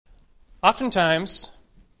Oftentimes,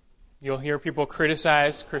 you'll hear people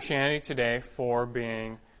criticize Christianity today for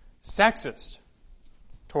being sexist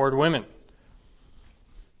toward women.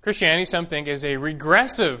 Christianity, some think, is a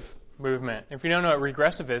regressive movement. If you don't know what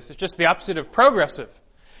regressive is, it's just the opposite of progressive.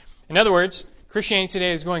 In other words, Christianity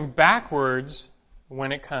today is going backwards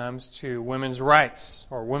when it comes to women's rights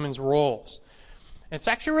or women's roles. It's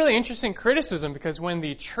actually really interesting criticism because when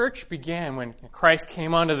the church began, when Christ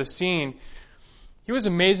came onto the scene, he was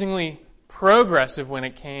amazingly progressive when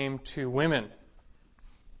it came to women.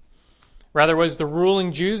 Rather, it was the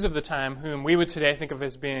ruling Jews of the time whom we would today think of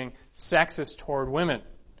as being sexist toward women.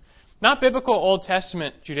 Not biblical Old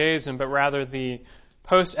Testament Judaism, but rather the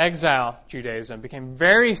post-exile Judaism became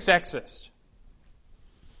very sexist.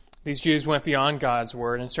 These Jews went beyond God's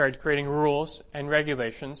word and started creating rules and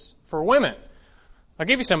regulations for women. I'll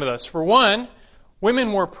give you some of those. For one,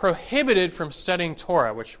 women were prohibited from studying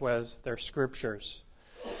Torah, which was their scriptures.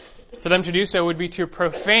 For them to do so would be to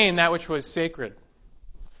profane that which was sacred.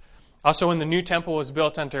 Also, when the new temple was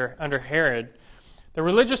built under Herod, the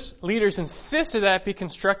religious leaders insisted that it be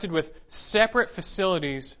constructed with separate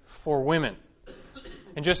facilities for women.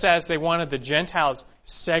 And just as they wanted the Gentiles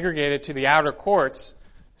segregated to the outer courts,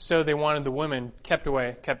 so they wanted the women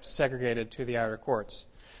kept segregated to the outer courts.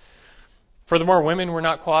 Furthermore, women were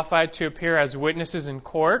not qualified to appear as witnesses in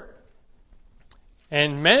court,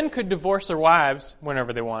 and men could divorce their wives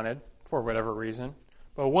whenever they wanted, for whatever reason,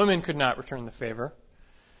 but women could not return the favor.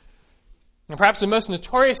 And perhaps the most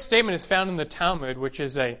notorious statement is found in the Talmud, which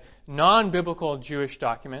is a non-biblical Jewish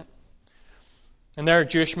document. And there,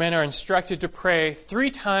 Jewish men are instructed to pray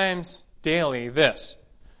 3 times daily this: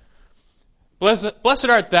 Blessed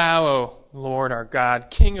art thou, O Lord our God,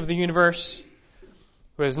 King of the universe,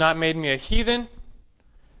 who has not made me a heathen,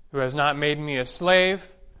 who has not made me a slave,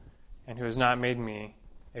 and who has not made me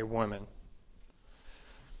a woman.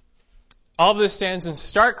 All of this stands in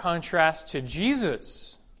stark contrast to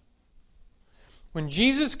Jesus. When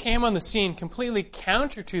Jesus came on the scene, completely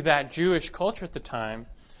counter to that Jewish culture at the time,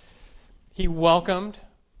 he welcomed,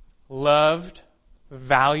 loved,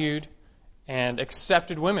 valued, and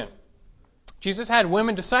accepted women. Jesus had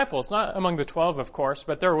women disciples, not among the 12, of course,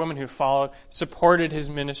 but there were women who followed, supported his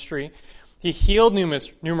ministry. He healed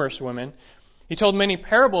numerous women. He told many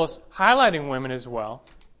parables highlighting women as well.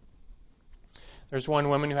 There's one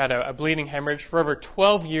woman who had a bleeding hemorrhage for over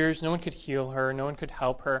 12 years. No one could heal her. No one could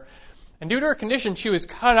help her. And due to her condition, she was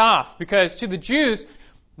cut off because to the Jews,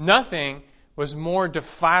 nothing was more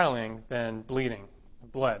defiling than bleeding,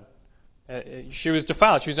 blood. She was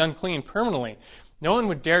defiled. She was unclean permanently. No one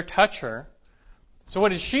would dare touch her. So what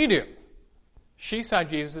did she do? She saw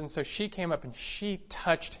Jesus, and so she came up and she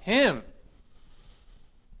touched him.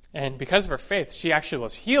 And because of her faith, she actually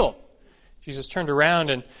was healed. Jesus turned around,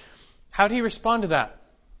 and how did he respond to that?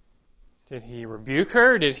 Did he rebuke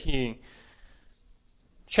her? Did he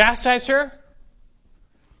chastise her?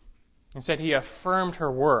 Instead, he affirmed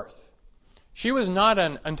her worth. She was not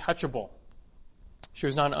an untouchable. She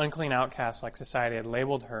was not an unclean outcast like society had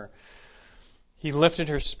labeled her. He lifted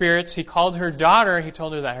her spirits. He called her daughter. He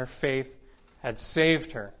told her that her faith had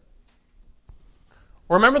saved her.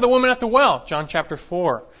 Remember the woman at the well, John chapter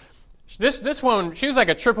 4. This woman, she was like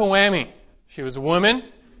a triple whammy. She was a woman,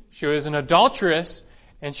 she was an adulteress,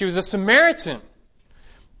 and she was a Samaritan.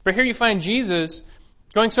 But here you find Jesus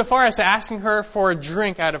going so far as to asking her for a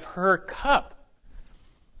drink out of her cup.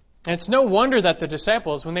 And it's no wonder that the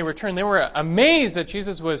disciples, when they returned, they were amazed that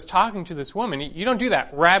Jesus was talking to this woman. You don't do that.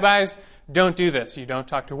 Rabbis don't do this. You don't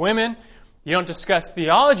talk to women. You don't discuss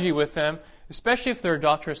theology with them, especially if they're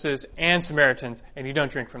adulteresses and Samaritans, and you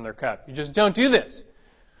don't drink from their cup. You just don't do this.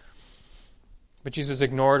 But Jesus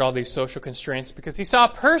ignored all these social constraints because he saw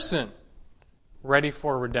a person ready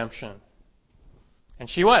for redemption. And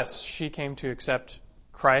she was. She came to accept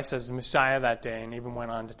Christ as the Messiah that day and even went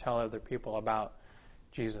on to tell other people about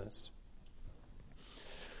Jesus.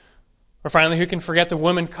 Or finally, who can forget the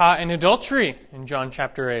woman caught in adultery in John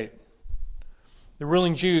chapter 8? The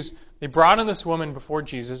ruling Jews, they brought in this woman before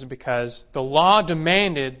Jesus because the law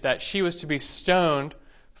demanded that she was to be stoned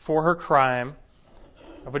for her crime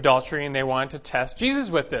of adultery, and they wanted to test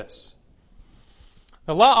Jesus with this.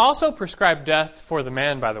 The law also prescribed death for the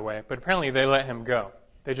man, by the way, but apparently they let him go.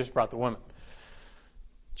 They just brought the woman.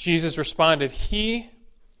 Jesus responded, "He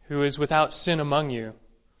who is without sin among you,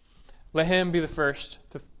 let him be the first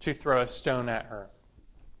to throw a stone at her."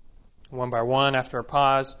 One by one, after a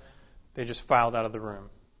pause, they just filed out of the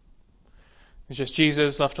room. It was just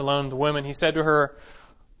Jesus left alone with the woman. He said to her,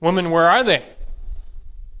 "Woman, where are they?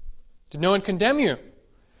 Did no one condemn you?"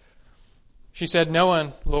 She said, "No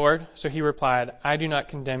one, Lord." So he replied, "I do not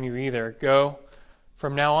condemn you either. Go,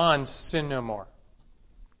 From now on, sin no more.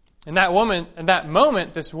 In that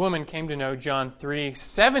moment, this woman came to know John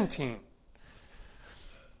 3:17.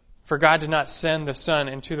 For God did not send the Son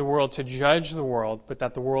into the world to judge the world, but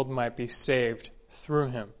that the world might be saved through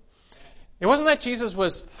him. It wasn't that Jesus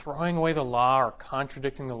was throwing away the law or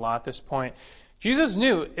contradicting the law at this point. Jesus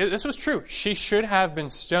knew this was true. She should have been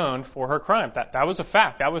stoned for her crime. That was a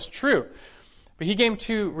fact. That was true. But he came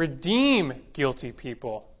to redeem guilty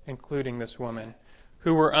people, including this woman,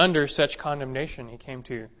 who were under such condemnation. He came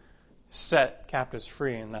to set captives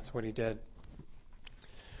free, and that's what he did.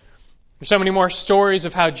 There's so many more stories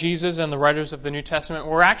of how Jesus and the writers of the New Testament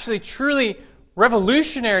were actually truly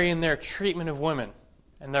revolutionary in their treatment of women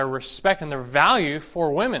and their respect and their value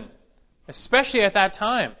for women, especially at that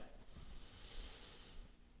time.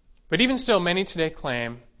 But even still, many today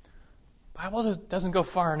claim the Bible doesn't go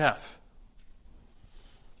far enough.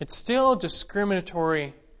 It's still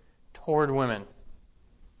discriminatory toward women.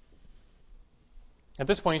 At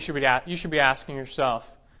this point, you should be asking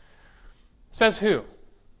yourself, says who?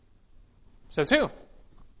 Says who?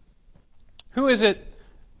 Who is it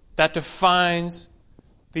that defines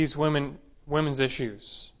these women's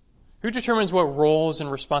issues? Who determines what roles and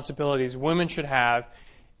responsibilities women should have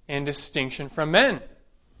in distinction from men?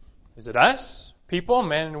 Is it us, people,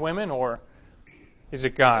 men and women, or is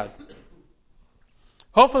it God?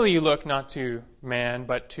 Hopefully you look not to man,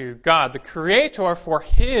 but to God, the Creator, for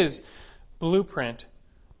His blueprint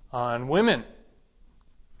on women.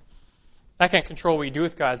 I can't control what you do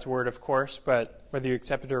with God's Word, of course, but whether you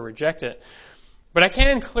accept it or reject it. But I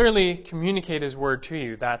can clearly communicate His Word to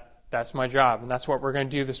you. That's my job, and that's what we're going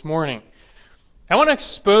to do this morning. I want to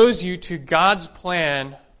expose you to God's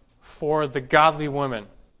plan for the godly woman.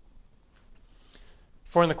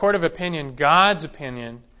 For in the court of opinion, God's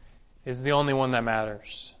opinion is the only one that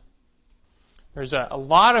matters. There's a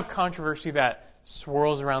lot of controversy that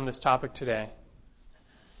swirls around this topic today.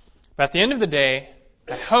 But at the end of the day,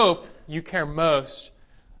 I hope you care most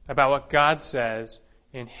about what God says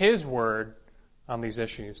in His Word on these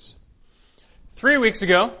issues. 3 weeks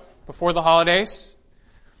ago, before the holidays,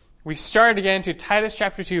 we started again to Titus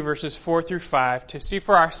chapter 2, verses 4 through 5, to see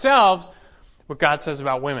for ourselves what God says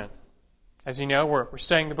about women. As you know, we're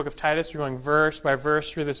studying the book of Titus. We're going verse by verse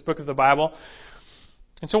through this book of the Bible.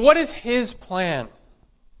 And so what is His plan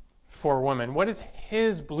for women? What is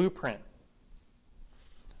His blueprint?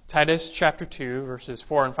 Titus chapter 2, verses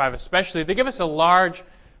 4 and 5 especially, they give us a large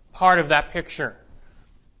part of that picture.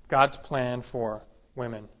 God's plan for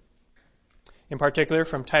women. In particular,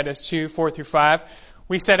 from Titus 2, 4 through 5,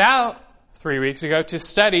 we set out 3 weeks ago to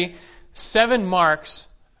study 7 marks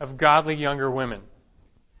of godly younger women.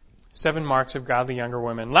 7 marks of godly younger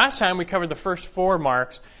women. Last time we covered the first 4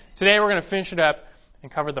 marks. Today we're going to finish it up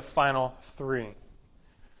and cover the final 3.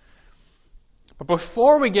 But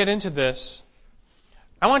before we get into this,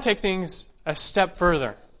 I want to take things a step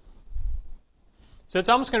further. So it's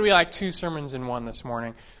almost going to be like 2 sermons in one this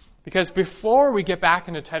morning. Because before we get back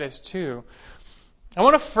into Titus 2, I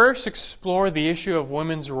want to first explore the issue of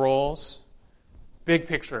women's roles, big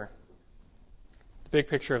picture. The big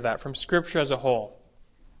picture of that from Scripture as a whole.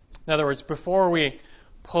 In other words, before we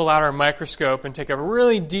pull out our microscope and take a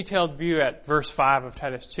really detailed view at verse 5 of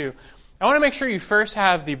Titus 2, I want to make sure you first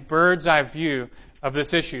have the bird's eye view of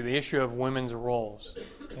this issue, the issue of women's roles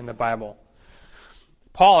in the Bible.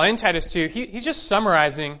 Paul, in Titus 2, he's just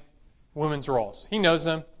summarizing women's roles. He knows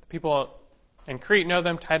them. The people in Crete know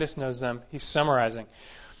them. Titus knows them. He's summarizing.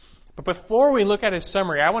 But before we look at his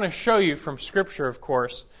summary, I want to show you from Scripture, of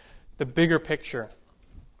course, the bigger picture.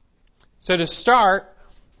 So to start,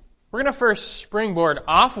 we're going to first springboard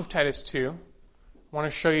off of Titus 2. I want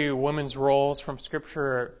to show you women's roles from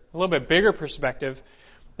Scripture, a little bit bigger perspective.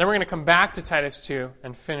 Then we're going to come back to Titus 2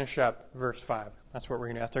 and finish up verse 5. That's what we're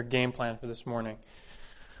going to do. That's our game plan for this morning.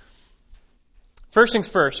 First things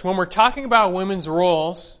first, when we're talking about women's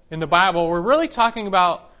roles in the Bible, we're really talking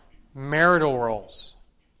about marital roles.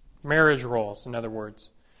 Marriage roles, in other words.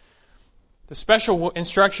 The special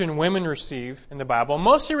instruction women receive in the Bible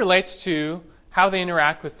mostly relates to how they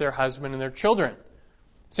interact with their husband and their children.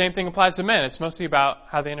 Same thing applies to men. It's mostly about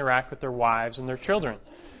how they interact with their wives and their children.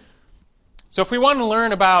 So if we want to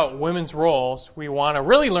learn about women's roles, we want to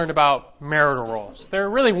really learn about marital roles. They're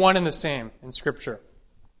really one and the same in Scripture.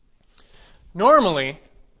 Normally,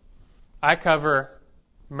 I cover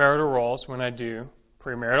marital roles when I do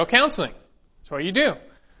premarital counseling. That's what you do.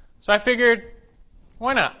 So I figured,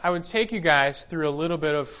 why not? I would take you guys through a little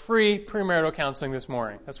bit of free premarital counseling this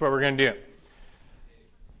morning. That's what we're going to do.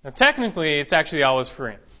 Now, technically, it's actually always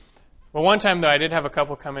free. But one time, though, I did have a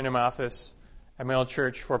couple come into my office at my old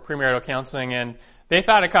church for premarital counseling, and they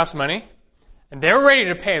thought it cost money. And they were ready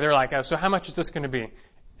to pay. They're like, oh, so how much is this going to be?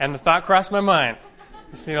 And the thought crossed my mind.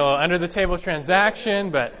 Just, under the table transaction,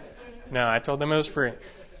 but no, I told them it was free.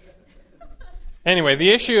 Anyway,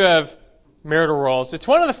 the issue of marital roles. It's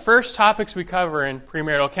one of the first topics we cover in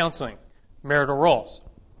premarital counseling, marital roles.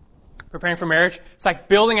 Preparing for marriage, it's like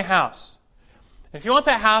building a house. If you want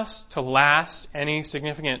that house to last any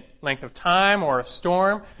significant length of time or a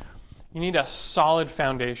storm, you need a solid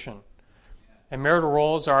foundation. And marital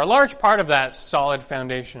roles are a large part of that solid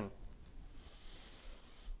foundation.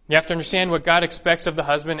 You have to understand what God expects of the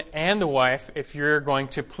husband and the wife if you're going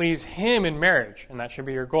to please Him in marriage, and that should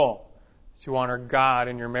be your goal, to honor God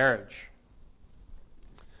in your marriage.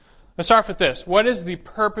 Let's start with this. What is the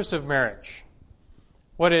purpose of marriage?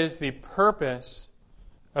 What is the purpose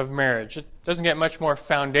of marriage? It doesn't get much more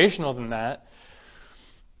foundational than that.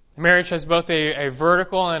 Marriage has both a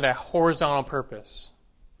vertical and a horizontal purpose.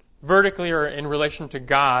 Vertically, or in relation to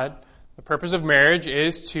God, the purpose of marriage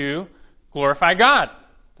is to glorify God.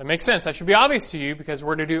 That makes sense. That should be obvious to you because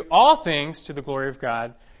we're to do all things to the glory of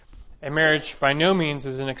God. And marriage by no means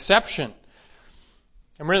is an exception.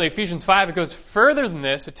 And really, Ephesians 5, it goes further than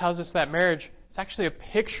this. It tells us that marriage is actually a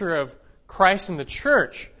picture of Christ and the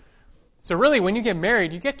church. So really, when you get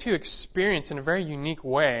married, you get to experience in a very unique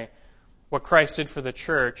way what Christ did for the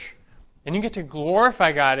church. And you get to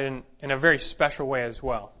glorify God in a very special way as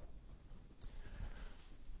well.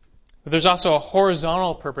 But there's also a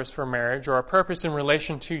horizontal purpose for marriage, or a purpose in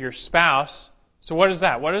relation to your spouse. So what is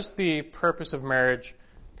that? What is the purpose of marriage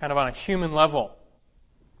kind of on a human level?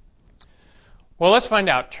 Well, let's find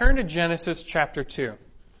out. Turn to Genesis chapter 2.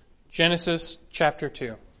 Genesis chapter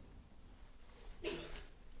 2. If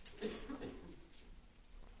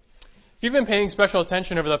you've been paying special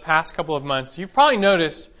attention over the past couple of months, you've probably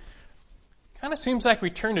noticed it kind of seems like we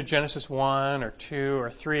turn to Genesis 1 or 2 or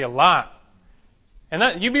 3 a lot.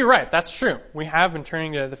 And you'd be right. That's true. We have been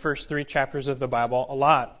turning to the first 3 chapters of the Bible a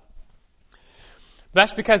lot.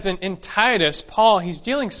 That's because in Titus, Paul, he's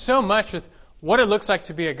dealing so much with what it looks like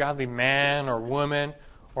to be a godly man or woman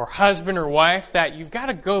or husband or wife that you've got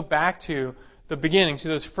to go back to the beginning, to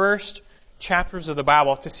those first chapters of the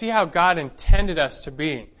Bible to see how God intended us to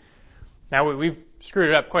be. Now, we've screwed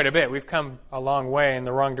it up quite a bit. We've come a long way in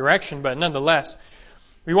the wrong direction, but nonetheless,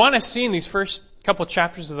 we want to see in these first couple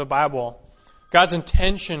chapters of the Bible God's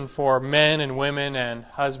intention for men and women and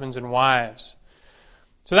husbands and wives.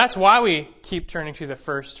 So that's why we keep turning to the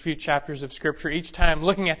first few chapters of Scripture, each time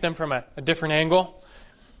looking at them from a different angle.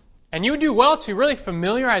 And you would do well to really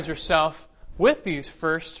familiarize yourself with these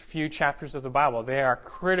first few chapters of the Bible. They are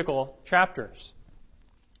critical chapters.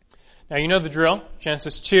 Now you know the drill.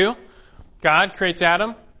 Genesis 2, God creates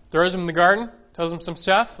Adam, throws him in the garden, tells him some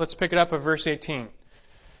stuff. Let's pick it up at verse 18.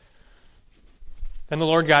 Then the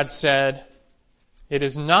Lord God said, "It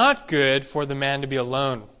is not good for the man to be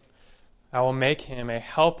alone. I will make him a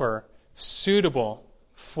helper suitable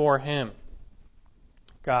for him."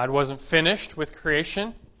 God wasn't finished with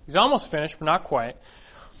creation. He's almost finished, but not quite.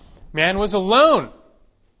 Man was alone,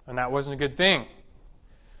 and that wasn't a good thing.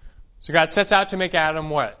 So God sets out to make Adam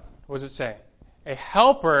what? What does it say? A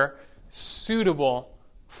helper suitable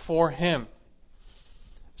for him.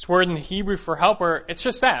 This word in the Hebrew for helper, it's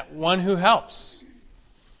just that, one who helps.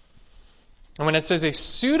 And when it says a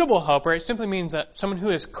suitable helper, it simply means that someone who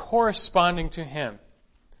is corresponding to him.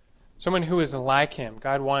 Someone who is like him.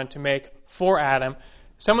 God wanted to make for Adam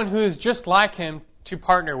someone who is just like him to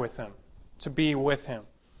partner with him, to be with him.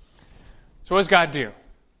 So what does God do?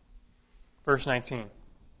 Verse 19.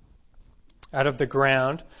 Out of the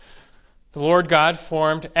ground, the Lord God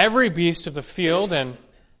formed every beast of the field and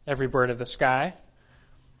every bird of the sky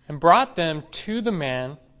and brought them to the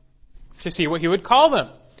man to see what he would call them.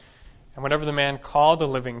 And whatever the man called the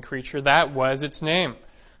living creature, that was its name.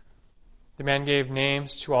 The man gave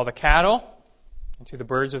names to all the cattle, and to the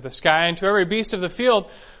birds of the sky, and to every beast of the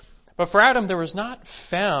field. But for Adam there was not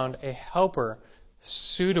found a helper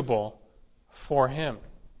suitable for him.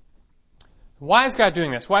 Why is God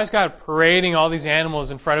doing this? Why is God parading all these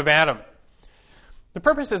animals in front of Adam? The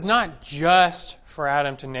purpose is not just for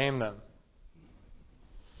Adam to name them.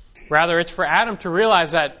 Rather, it's for Adam to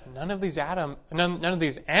realize that none of these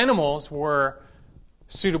animals were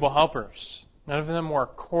suitable helpers. None of them were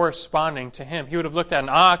corresponding to him. He would have looked at an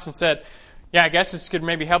ox and said, yeah, I guess this could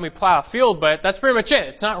maybe help me plow a field, but that's pretty much it.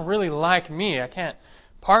 It's not really like me. I can't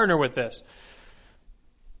partner with this.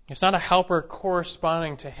 It's not a helper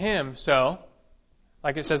corresponding to him. So,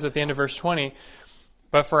 like it says at the end of verse 20,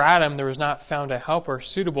 but for Adam there was not found a helper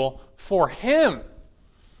suitable for him.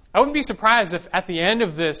 I wouldn't be surprised if at the end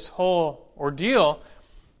of this whole ordeal,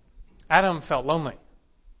 Adam felt lonely.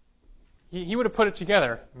 he would have put it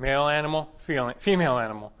together. Male animal, female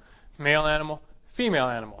animal. Male animal, female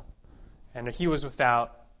animal. And he was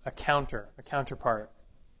without a counterpart.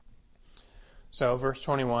 So, verse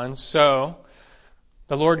 21, so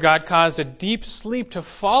the Lord God caused a deep sleep to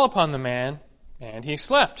fall upon the man, and he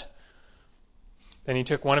slept. Then he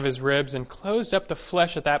took one of his ribs and closed up the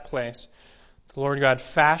flesh at that place. The Lord God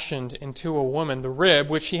fashioned into a woman the rib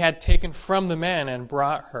which he had taken from the man and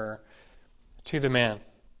brought her to the man.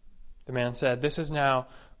 The man said, this is now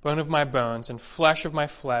bone of my bones and flesh of my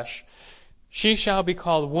flesh. She shall be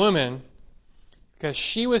called woman because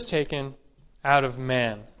she was taken out of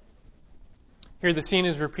man. Here the scene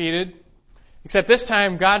is repeated, except this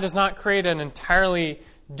time God does not create an entirely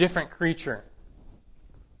different creature.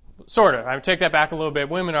 Sort of. I would take that back a little bit.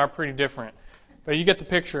 Women are pretty different. But you get the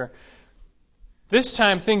picture. This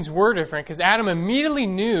time things were different because Adam immediately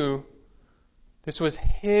knew this was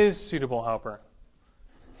his suitable helper.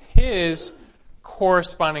 His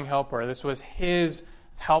corresponding helper. This was his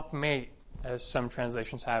helpmate, as some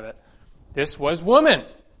translations have it. This was woman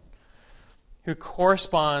who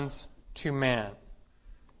corresponds to man.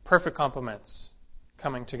 Perfect complements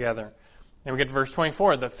coming together. And we get to verse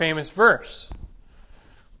 24, the famous verse.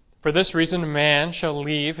 For this reason, a man shall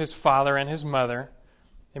leave his father and his mother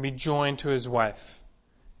and be joined to his wife,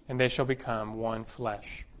 and they shall become one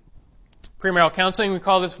flesh. Premarital counseling, we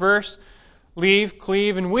call this verse leave,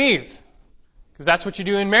 cleave, and weave. Because that's what you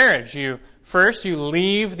do in marriage. First, you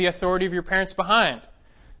leave the authority of your parents behind.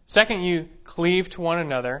 Second, you cleave to one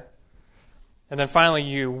another. And then finally,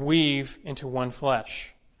 you weave into one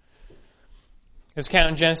flesh. This account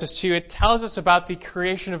in Genesis 2, it tells us about the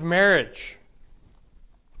creation of marriage.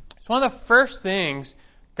 It's one of the first things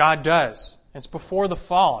God does. It's before the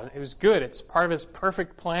fall. It was good. It's part of his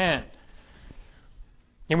perfect plan.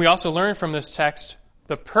 And we also learn from this text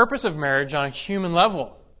the purpose of marriage on a human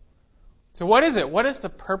level. So what is it? What is the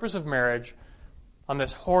purpose of marriage on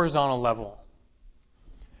this horizontal level?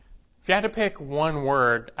 If you had to pick one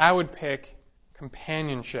word, I would pick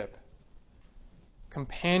companionship.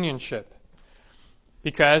 Companionship.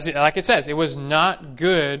 Because, like it says, it was not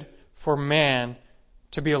good for man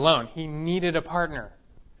to be alone. He needed a partner.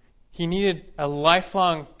 He needed a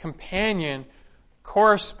lifelong companion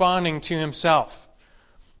corresponding to himself.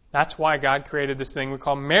 That's why God created this thing we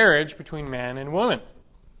call marriage between man and woman.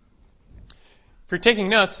 If you're taking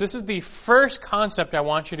notes, this is the first concept I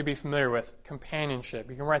want you to be familiar with, companionship.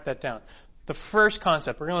 You can write that down. The first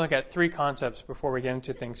concept. We're going to look at 3 concepts before we get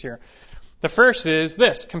into things here. The first is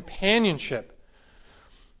this, companionship.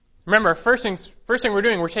 Remember, first thing we're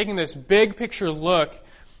doing, we're taking this big picture look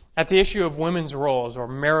at the issue of women's roles or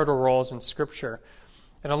marital roles in Scripture.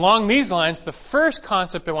 And along these lines, the first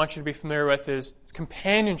concept I want you to be familiar with is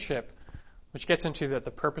companionship, which gets into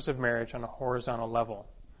the purpose of marriage on a horizontal level.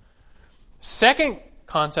 Second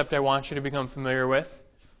concept I want you to become familiar with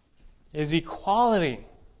is equality.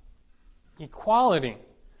 Equality.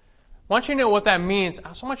 I want you to know what that means. I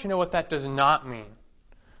also want you to know what that does not mean.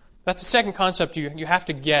 That's the second concept you have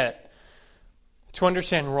to get to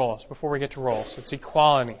understand roles before we get to roles. It's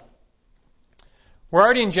equality. We're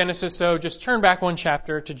already in Genesis, so just turn back one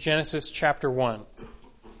chapter to Genesis chapter 1.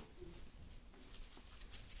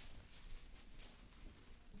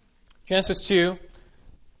 Genesis 2,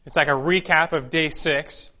 it's like a recap of day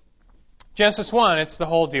 6. Genesis 1, it's the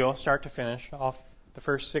whole deal, start to finish, all the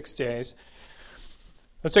first 6 days.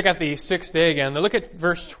 Let's look at the 6th day again. Look at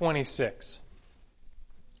verse 26.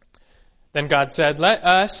 Then God said, let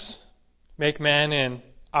us make man in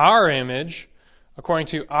our image, according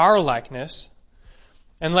to our likeness,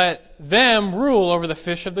 and let them rule over the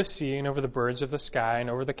fish of the sea, and over the birds of the sky, and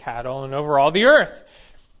over the cattle, and over all the earth,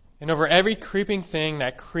 and over every creeping thing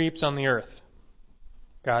that creeps on the earth.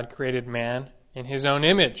 God created man in his own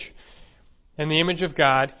image. In the image of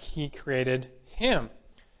God, he created him.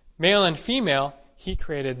 Male and female, he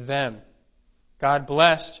created them. God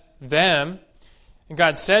blessed them, and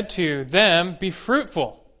God said to them, be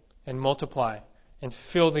fruitful, and multiply, and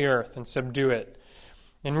fill the earth, and subdue it,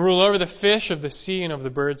 and rule over the fish of the sea, and over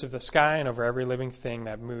the birds of the sky, and over every living thing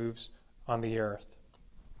that moves on the earth.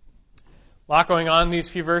 A lot going on in these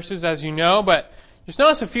few verses, as you know, but just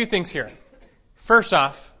notice a few things here. First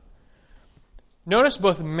off, notice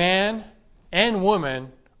both man and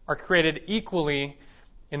woman are created equally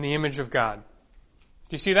in the image of God.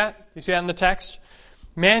 Do you see that? Do you see that in the text?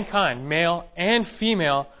 Mankind, male and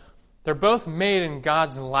female, they're both made in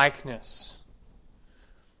God's likeness.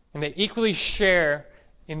 And they equally share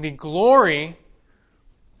in the glory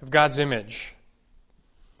of God's image.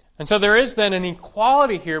 And so there is then an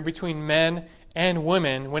equality here between men and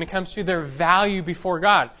women when it comes to their value before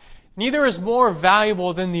God. neither is more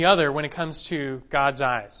valuable than the other when it comes to God's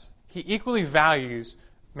eyes. He equally values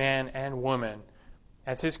man and woman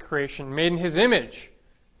as His creation, made in His image.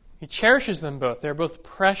 He cherishes them both. They're both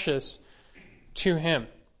precious to Him.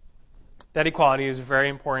 That equality is very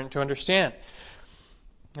important to understand.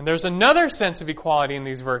 And there's another sense of equality in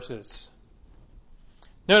these verses.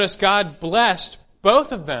 Notice God blessed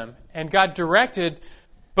both of them, and God directed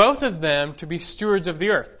both of them to be stewards of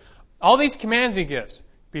the earth. All these commands He gives: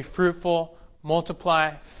 be fruitful,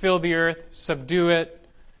 multiply, fill the earth, subdue it,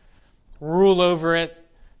 rule over it.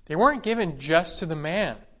 They weren't given just to the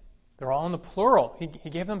man. They're all in the plural. He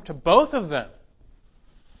gave them to both of them.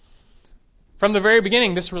 From the very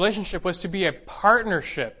beginning, this relationship was to be a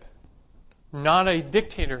partnership, not a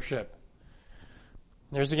dictatorship.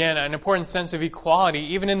 There's again an important sense of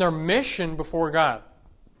equality, even in their mission before God.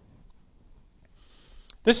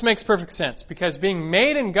 This makes perfect sense, because being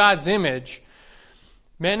made in God's image,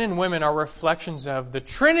 men and women are reflections of the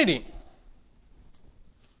Trinity,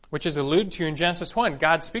 which is alluded to in Genesis 1.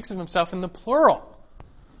 God speaks of Himself in the plural.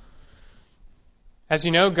 As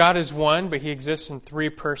you know, God is one, but He exists in three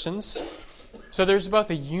persons. So there's both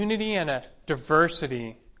a unity and a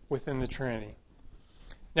diversity within the Trinity.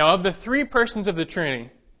 Now, of the three persons of the Trinity,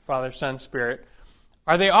 Father, Son, Spirit,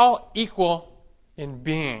 are they all equal in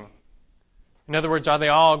being? In other words, are they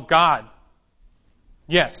all God?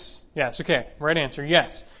 Yes. Yes. Okay. Right answer.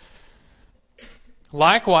 Yes.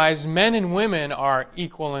 Likewise, men and women are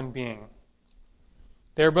equal in being.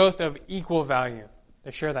 They're both of equal value.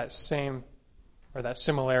 They share that same, or that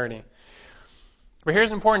similarity. But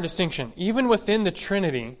here's an important distinction. Even within the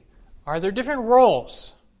Trinity, are there different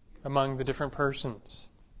roles among the different persons?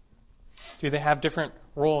 Do they have different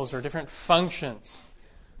roles or different functions?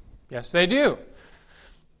 Yes, they do.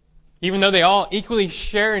 Even though they all equally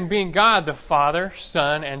share in being God, the Father,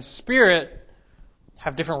 Son, and Spirit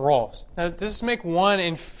have different roles. Now, does this make one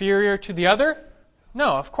inferior to the other?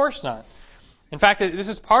 No, of course not. In fact, this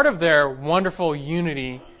is part of their wonderful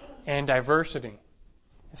unity and diversity.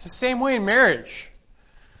 It's the same way in marriage.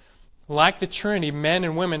 Like the Trinity, men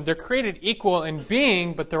and women, they're created equal in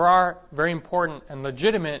being, but there are very important and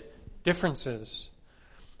legitimate differences,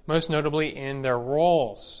 most notably in their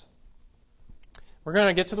roles. We're going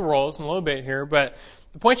to get to the roles in a little bit here, but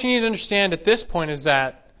the point you need to understand at this point is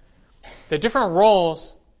that the different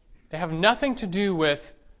roles, they have nothing to do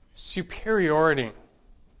with superiority.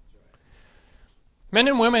 Men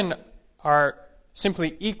and women are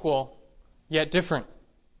simply equal, yet different.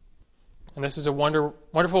 And this is a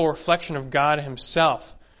wonderful reflection of God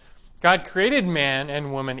Himself. God created man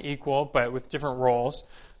and woman equal, but with different roles,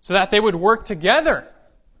 so that they would work together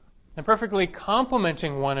and perfectly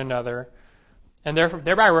complementing one another, and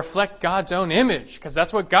thereby reflect God's own image, because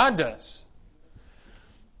that's what God does.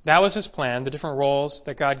 That was His plan. The different roles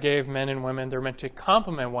that God gave men and women, they're meant to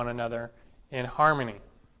complement one another in harmony.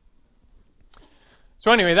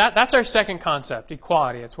 So anyway, that's our second concept,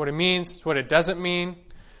 equality. It's what it means, it's what it doesn't mean.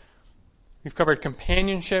 We've covered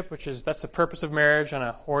companionship, that's the purpose of marriage on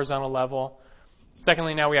a horizontal level.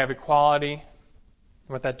 Secondly, now we have equality,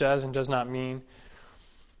 what that does and does not mean.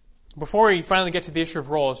 Before we finally get to the issue of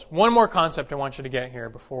roles, one more concept I want you to get here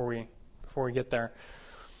before we get there.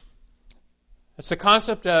 It's the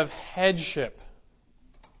concept of headship.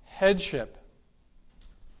 Headship.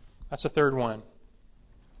 That's the third one.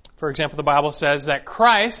 For example, the Bible says that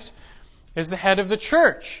Christ is the head of the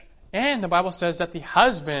church. And the Bible says that the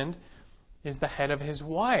husband is the head of his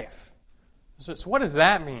wife. So what does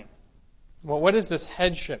that mean? Well, what is this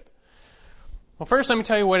headship? Well, first let me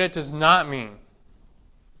tell you what it does not mean.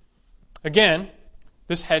 Again,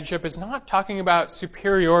 this headship is not talking about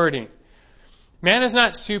superiority. Man is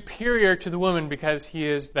not superior to the woman because he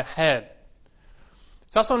is the head.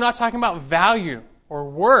 It's also not talking about value or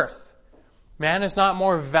worth. Man is not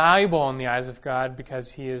more valuable in the eyes of God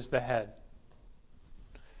because he is the head.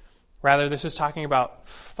 Rather, this is talking about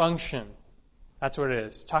function. That's what it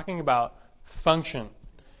is. Talking about function.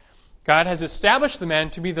 God has established the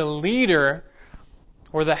man to be the leader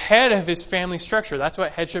or the head of his family structure. That's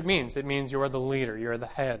what headship means. It means you are the leader. You are the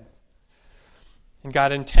head. And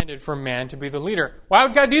God intended for man to be the leader. Why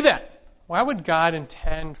would God do that? Why would God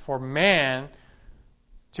intend for man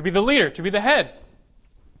to be the leader, to be the head?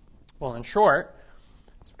 Well, in short,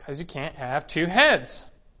 it's because you can't have two heads.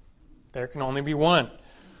 There can only be one.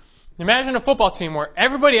 Imagine a football team where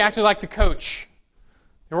everybody acted like the coach.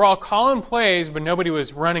 They were all calling plays, but nobody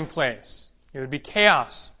was running plays. It would be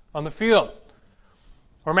chaos on the field.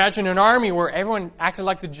 Or imagine an army where everyone acted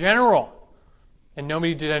like the general and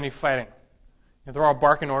nobody did any fighting. They're all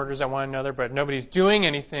barking orders at one another, but nobody's doing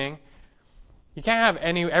anything. You can't have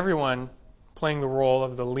everyone playing the role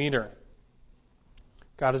of the leader.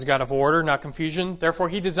 God is a God of order, not confusion. Therefore,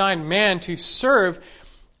 He designed man to serve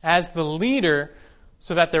as the leader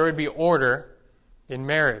so that there would be order in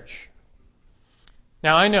marriage.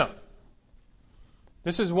 Now, I know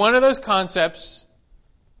this is one of those concepts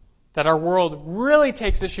that our world really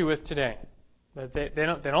takes issue with today. They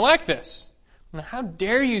don't like this. Now, how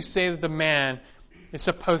dare you say that the man is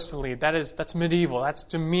supposed to lead? That's medieval. That's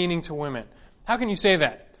demeaning to women. How can you say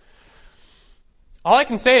that? All I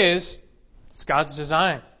can say is it's God's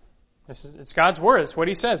design. It's God's word. It's what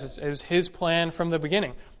He says. It was His plan from the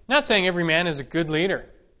beginning. I'm not saying every man is a good leader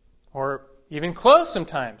or even close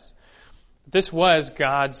sometimes. This was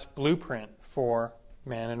God's blueprint for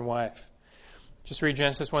man and wife. Just read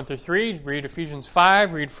Genesis 1 through 3, read Ephesians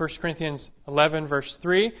 5, read 1 Corinthians 11, verse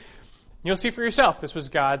 3. You'll see for yourself this was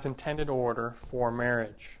God's intended order for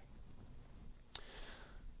marriage.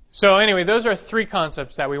 So anyway, those are three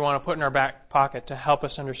concepts that we want to put in our back pocket to help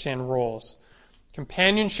us understand roles.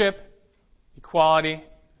 Companionship, equality,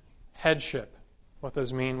 headship. What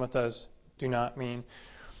those mean, what those do not mean.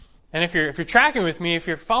 And if you're tracking with me, if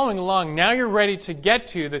you're following along, now you're ready to get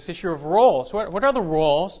to this issue of roles. What are the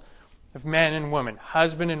roles of man and woman,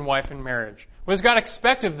 husband and wife in marriage? What does God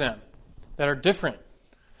expect of them that are different?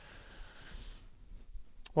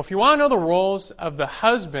 Well, if you want to know the roles of the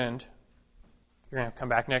husband, you're going to come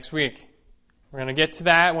back next week. We're going to get to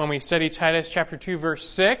that when we study Titus chapter 2, verse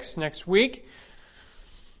 6 next week.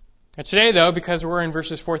 And today, though, because we're in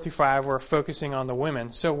verses 4 through 5, we're focusing on the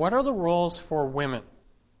women. So what are the roles for women?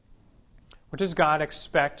 What does God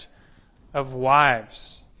expect of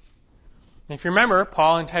wives? And if you remember,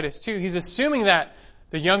 Paul in Titus 2, he's assuming that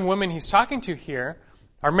the young women he's talking to here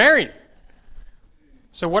are married.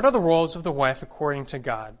 So what are the roles of the wife according to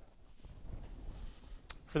God?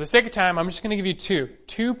 For the sake of time, I'm just going to give you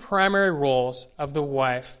two primary roles of the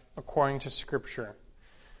wife according to Scripture.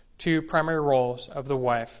 Two primary roles of the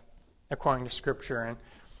wife according to Scripture. And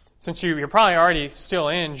since you're probably already still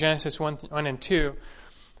in Genesis 1 and 2,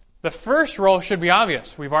 the first role should be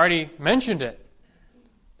obvious. We've already mentioned it.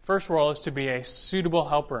 The first role is to be a suitable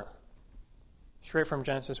helper. Straight from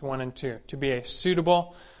Genesis 1 and 2. To be a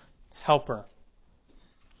suitable helper.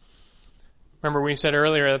 Remember we said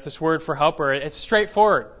earlier that this word for helper, it's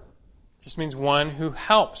straightforward. It just means one who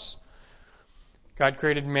helps. God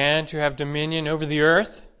created man to have dominion over the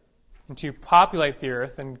earth and to populate the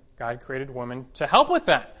earth, and God created woman to help with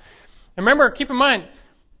that. And remember, keep in mind,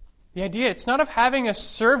 the idea, it's not of having a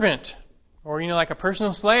servant or, like a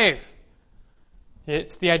personal slave.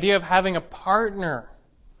 It's the idea of having a partner.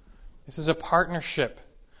 This is a partnership.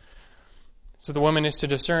 So the woman is to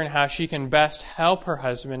discern how she can best help her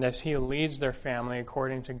husband as he leads their family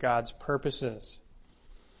according to God's purposes.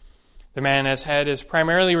 The man as head is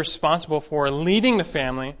primarily responsible for leading the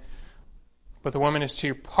family, but the woman is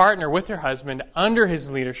to partner with her husband under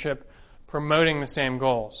his leadership, promoting the same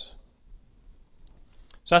goals.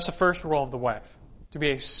 So that's the first role of the wife, to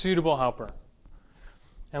be a suitable helper.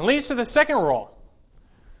 And leads to the second role.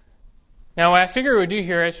 Now, what I figure we would do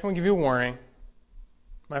here, I just want to give you a warning.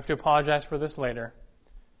 I have to apologize for this later.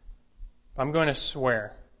 I'm going to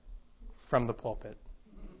swear from the pulpit.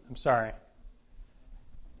 I'm sorry.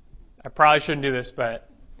 I probably shouldn't do this, but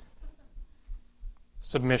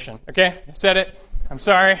submission. Okay? I said it. I'm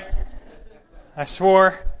sorry. I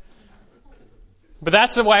swore. But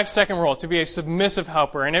that's the wife's second role, to be a submissive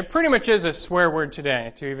helper. And it pretty much is a swear word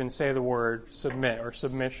today, to even say the word submit or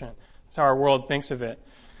submission. That's how our world thinks of it.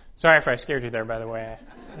 Sorry if I scared you there, by the way.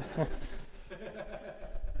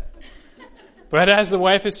 But as the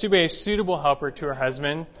wife is to be a suitable helper to her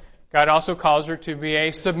husband, God also calls her to be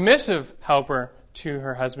a submissive helper to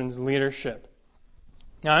her husband's leadership.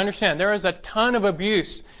 Now, I understand there is a ton of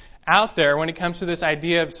abuse out there when it comes to this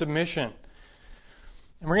idea of submission.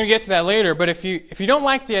 And we're going to get to that later, but if you don't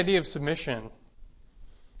like the idea of submission,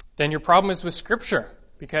 then your problem is with Scripture.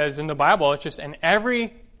 Because in the Bible, it's just in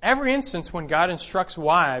every instance when God instructs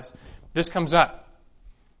wives, this comes up.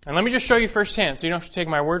 And let me just show you firsthand, so you don't have to take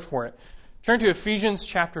my word for it. Turn to Ephesians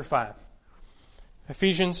chapter 5.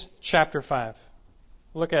 Ephesians chapter 5.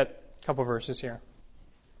 Look at a couple verses here.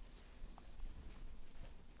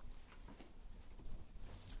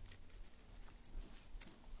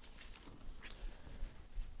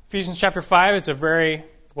 Ephesians chapter 5, it's a very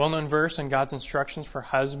well-known verse in God's instructions for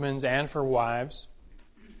husbands and for wives.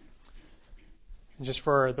 And just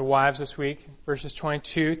for the wives this week, verses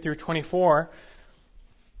 22 through 24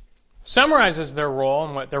 summarizes their role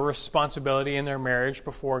and what their responsibility in their marriage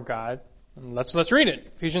before God. And let's read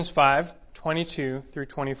it. Ephesians 5, 22 through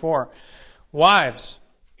 24. Wives,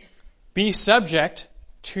 be subject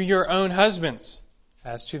to your own husbands,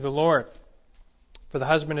 as to the Lord. For the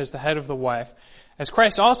husband is the head of the wife, as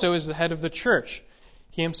Christ also is the head of the church,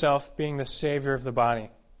 he himself being the Savior of the body.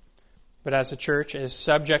 But as the church is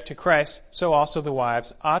subject to Christ, so also the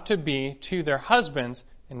wives ought to be to their husbands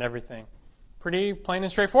in everything. Pretty plain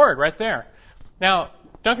and straightforward right there. Now,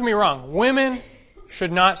 don't get me wrong. Women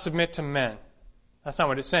should not submit to men. That's not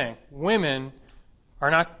what it's saying. Women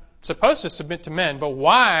are not supposed to submit to men, but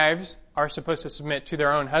wives are supposed to submit to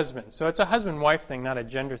their own husbands. So it's a husband-wife thing, not a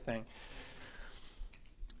gender thing.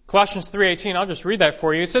 Colossians 3:18, I'll just read that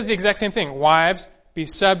for you. It says the exact same thing. Wives, be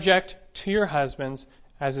subject to your husbands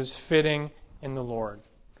as is fitting in the Lord.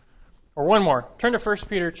 Or one more. Turn to 1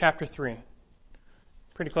 Peter chapter 3.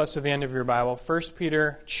 Pretty close to the end of your Bible. 1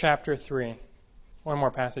 Peter chapter 3. One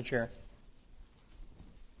more passage here.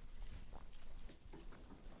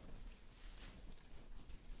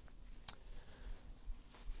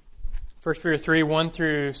 1 Peter 3, 1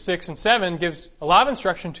 through 6 and 7 gives a lot of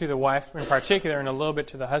instruction to the wife in particular and a little bit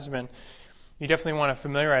to the husband. You definitely want to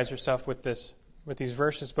familiarize yourself with these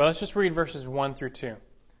verses. But let's just read verses 1 through 2.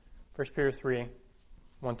 1 Peter 3,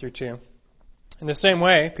 1 through 2. In the same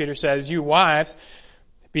way, Peter says, you wives,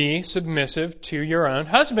 be submissive to your own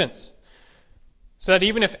husbands, so that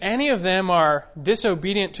even if any of them are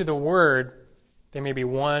disobedient to the word, they may be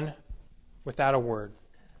won without a word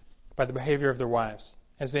by the behavior of their wives,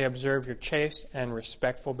 as they observe your chaste and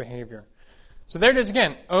respectful behavior. So there it is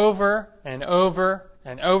again, over and over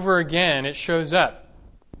and over again, it shows up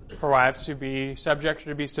for wives to be subject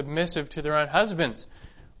or to be submissive to their own husbands.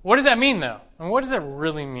 What does that mean, though? And what does it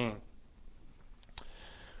really mean?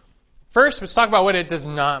 First, let's talk about what it does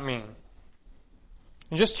not mean.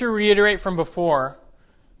 And just to reiterate from before,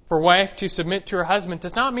 for a wife to submit to her husband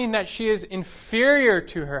does not mean that she is inferior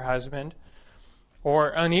to her husband or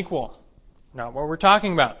unequal. Not what we're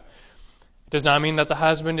talking about. It does not mean that the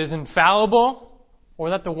husband is infallible or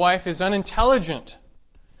that the wife is unintelligent.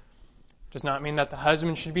 It does not mean that the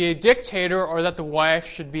husband should be a dictator or that the wife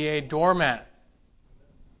should be a doormat.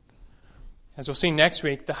 As we'll see next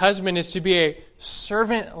week, the husband is to be a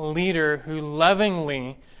servant leader who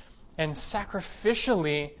lovingly and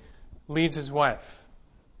sacrificially leads his wife.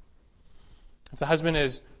 If the husband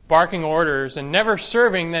is barking orders and never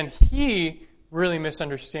serving, then he really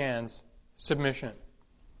misunderstands submission.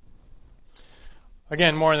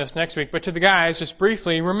 Again, more on this next week. But to the guys, just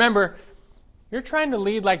briefly, remember, you're trying to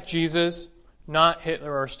lead like Jesus, not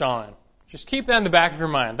Hitler or Stalin. Just keep that in the back of your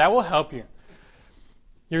mind. That will help you.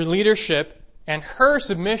 Your leadership and her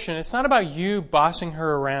submission, it's not about you bossing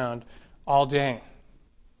her around all day.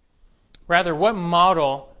 Rather, what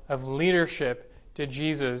model of leadership did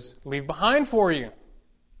Jesus leave behind for you?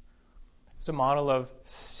 It's a model of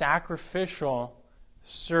sacrificial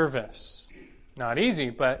service. Not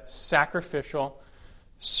easy, but sacrificial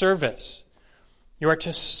service. You are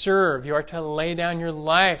to serve. You are to lay down your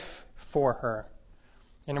life for her.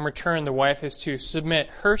 And in return, the wife is to submit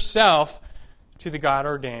herself to the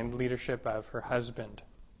God-ordained leadership of her husband.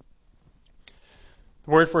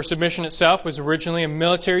 The word for submission itself was originally a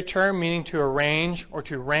military term meaning to arrange or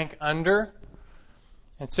to rank under,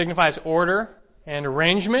 and signifies order and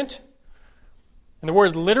arrangement. And the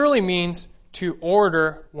word literally means to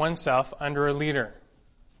order oneself under a leader.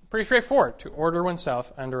 Pretty straightforward, to order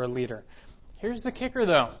oneself under a leader. Here's the kicker,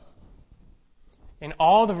 though. In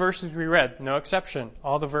all the verses we read, no exception,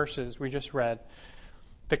 all the verses we just read,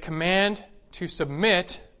 the command to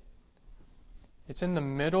submit, it's in the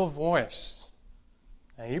middle voice.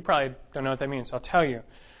 Now, you probably don't know what that means. I'll tell you.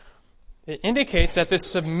 It indicates that this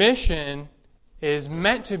submission is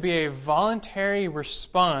meant to be a voluntary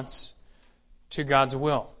response to God's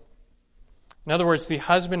will. In other words, the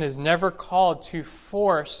husband is never called to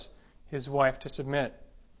force his wife to submit.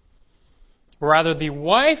 Rather, the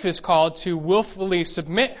wife is called to willfully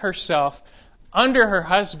submit herself under her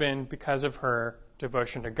husband because of her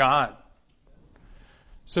devotion to God.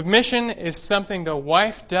 Submission is something the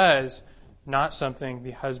wife does, not something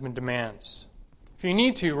the husband demands. If you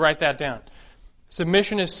need to, write that down.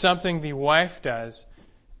 Submission is something the wife does,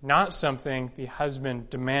 not something the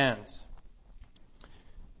husband demands.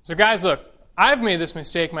 So guys, look, I've made this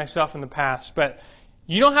mistake myself in the past, but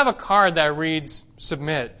you don't have a card that reads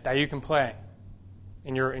submit that you can play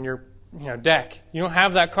in your deck. You don't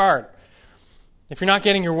have that card. If you're not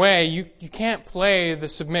getting your way, you can't play the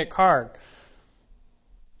submit card.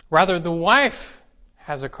 Rather, the wife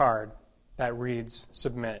has a card that reads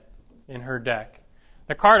submit in her deck.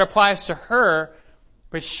 The card applies to her,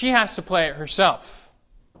 but she has to play it herself.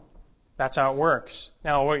 That's how it works.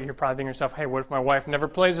 Now, you're probably thinking to yourself, hey, what if my wife never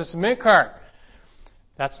plays a submit card?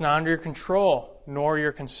 That's not under your control, nor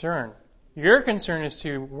your concern. Your concern is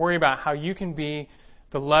to worry about how you can be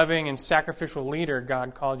the loving and sacrificial leader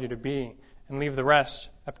God called you to be, and leave the rest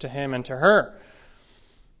up to Him and to her.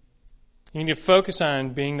 You need to focus on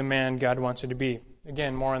being the man God wants you to be.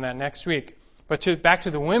 Again, more on that next week. But back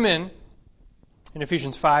to the women, in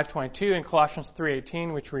Ephesians 5:22 and Colossians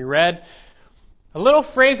 3:18, which we read, a little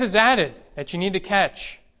phrase is added that you need to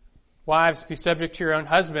catch. Wives, be subject to your own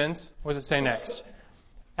husbands. What does it say next?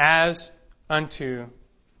 As unto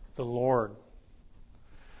the Lord.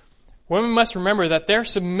 Women must remember that their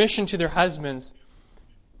submission to their husbands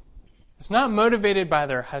is not motivated by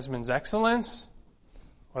their husband's excellence,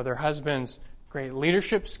 or their husband's great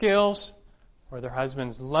leadership skills, or their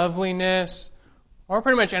husband's loveliness, or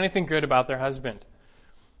pretty much anything good about their husband.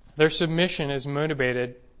 Their submission is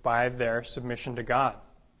motivated by their submission to God.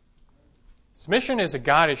 Submission is a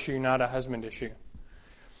God issue, not a husband issue.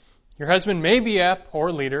 Your husband may be a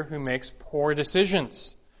poor leader who makes poor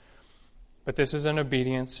decisions, but this is an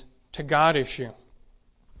obedience to God issue.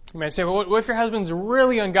 You might say, well, what if your husband's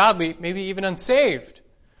really ungodly, maybe even unsaved?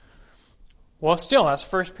 Well, still, as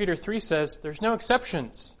 1 Peter 3 says, there's no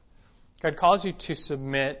exceptions. God calls you to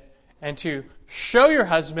submit and to show your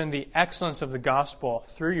husband the excellence of the gospel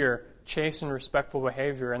through your chaste and respectful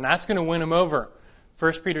behavior, and that's going to win him over.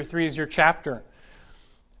 1 Peter 3 is your chapter.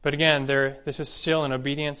 But again, this is still an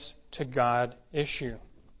obedience to God issue.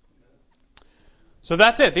 So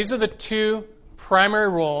that's it. These are the two primary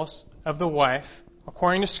roles of the wife,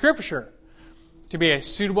 according to Scripture, to be a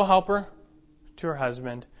suitable helper to her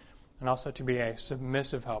husband, and also to be a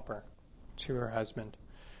submissive helper to her husband.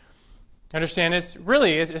 Understand, it's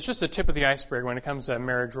just the tip of the iceberg when it comes to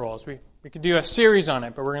marriage roles. We could do a series on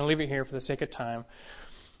it, but we're going to leave it here for the sake of time.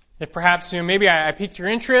 If perhaps maybe I piqued your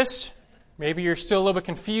interest, maybe you're still a little bit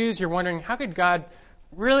confused, you're wondering, how could God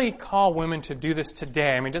really call women to do this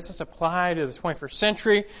today? I mean, does this apply to the 21st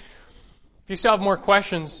century? If you still have more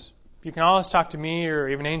questions, you can always talk to me or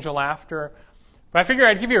even Angel after. But I figure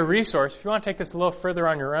I'd give you a resource. If you want to take this a little further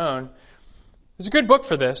on your own, there's a good book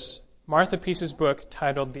for this. Martha Peace's book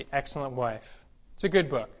titled The Excellent Wife. It's a good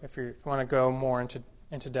book if you want to go more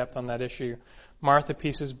into depth on that issue. Martha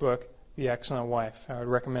Peace's book, The Excellent Wife. I would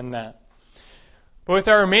recommend that. But with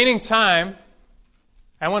our remaining time,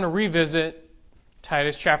 I want to revisit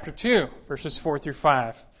Titus chapter 2, verses 4 through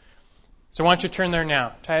 5. So why don't you turn there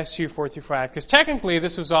now, Titus 2, 4 through 5. Because technically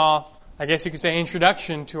this was all, I guess you could say,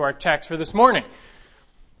 introduction to our text for this morning.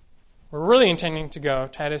 We're really intending to go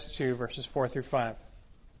Titus 2, verses 4 through 5.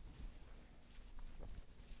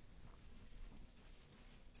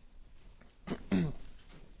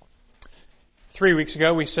 3 weeks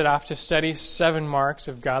ago, we set off to study 7 marks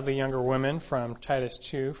of godly younger women from Titus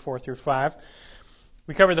 2, 4 through 5.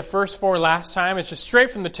 We covered the first 4 last time. It's just straight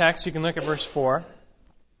from the text. You can look at verse 4.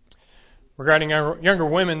 Regarding younger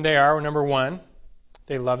women, they are, number 1,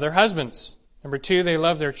 they love their husbands. Number 2, they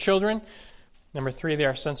love their children. Number 3, they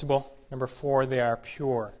are sensible. Number 4, they are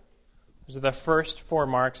pure. Those are the first 4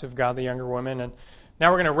 marks of godly younger women. And now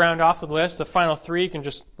we're going to round off the list. The final 3, you can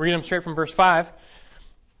just read them straight from verse 5.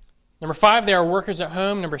 Number 5, they are workers at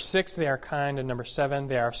home. Number 6, they are kind. And number 7,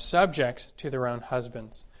 they are subject to their own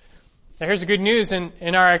husbands. Now here's the good news.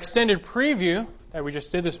 In our extended preview that we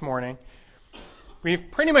just did this morning, we've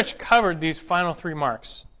pretty much covered these final 3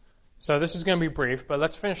 marks. So this is going to be brief, but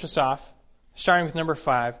let's finish this off, starting with number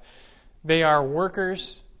 5. They are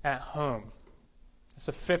workers at home. That's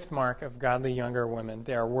the 5th mark of godly younger women.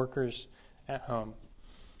 They are workers at home.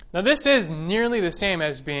 Now this is nearly the same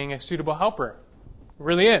as being a suitable helper. It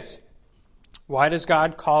really is. Why does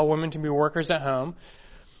God call women to be workers at home?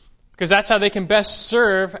 Because that's how they can best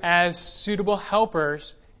serve as suitable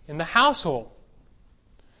helpers in the household.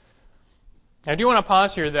 I do want to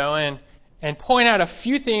pause here, though, and point out a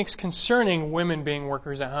few things concerning women being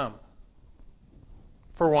workers at home.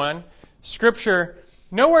 For one, Scripture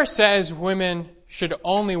nowhere says women should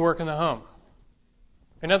only work in the home.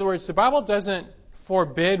 In other words, the Bible doesn't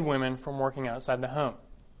forbid women from working outside the home.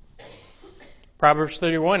 Proverbs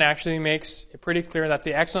 31 actually makes it pretty clear that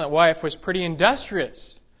the excellent wife was pretty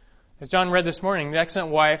industrious. As John read this morning, the excellent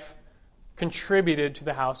wife contributed to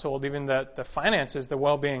the household, even the finances, the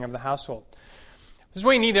well-being of the household. This is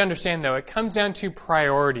what you need to understand, though. It comes down to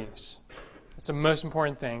priorities. That's the most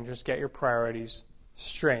important thing. Just get your priorities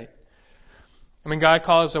straight. And when God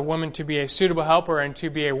calls a woman to be a suitable helper and to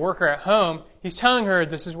be a worker at home, He's telling her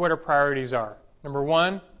this is what her priorities are. Number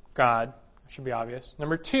 1, God. That should be obvious.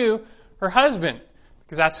 Number 2, her husband,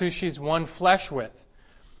 because that's who she's one flesh with.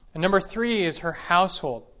 And number 3 is her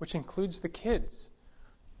household, which includes the kids.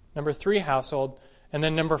 Number 3, household. And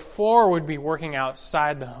then number 4 would be working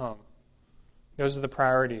outside the home. Those are the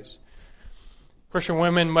priorities. Christian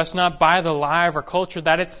women must not buy the lie of our culture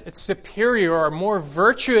that it's superior or more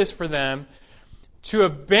virtuous for them to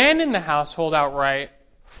abandon the household outright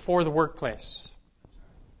for the workplace.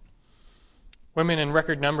 Women in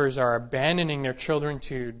record numbers are abandoning their children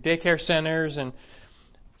to daycare centers, and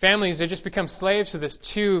families, they just become slaves to this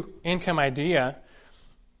two-income idea.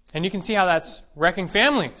 And you can see how that's wrecking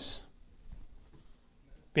families.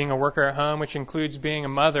 Being a worker at home, which includes being a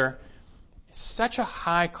mother, is such a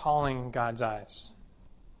high calling in God's eyes.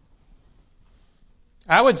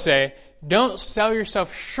 I would say, don't sell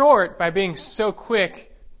yourself short by being so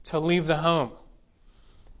quick to leave the home.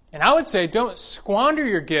 And I would say, don't squander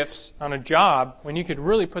your gifts on a job when you could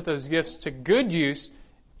really put those gifts to good use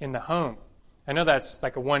in the home. I know that's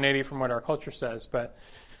like a 180 from what our culture says, but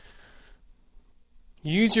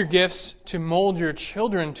use your gifts to mold your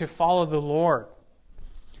children to follow the Lord.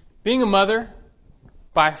 Being a mother,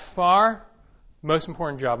 by far, most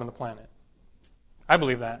important job on the planet. I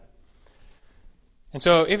believe that. And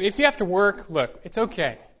so if you have to work, look, it's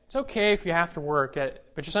okay. It's okay if you have to work,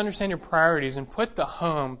 but just understand your priorities and put the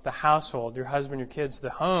home, the household, your husband, your kids, the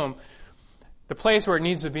home, the place where it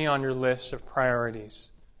needs to be on your list of priorities.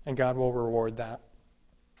 And God will reward that.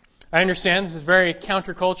 I understand this is very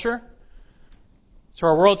counterculture to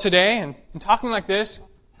our world today, and talking like this,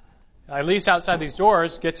 at least outside these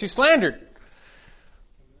doors, gets you slandered.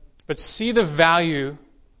 But see the value,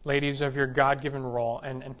 ladies, of your God-given role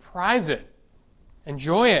and prize it.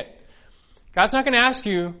 Enjoy it. God's not going to ask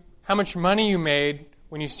you how much money you made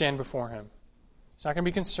when you stand before Him. He's not going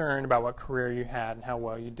to be concerned about what career you had and how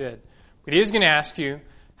well you did. But He is going to ask you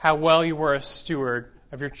how well you were a steward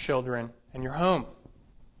of your children and your home.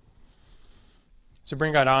 So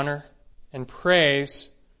bring God honor and praise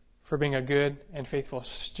for being a good and faithful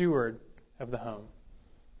steward of the home.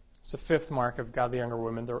 It's the fifth mark of godly younger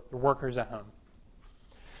women, the workers at home.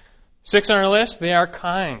 6 on our list, they are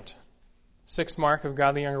kind. Sixth mark of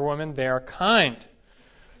godly younger women, they are kind.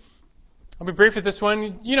 I'll be brief with this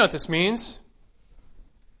one. You know what this means.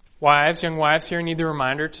 Wives, young wives here need the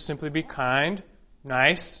reminder to simply be kind,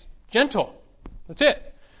 nice, gentle. That's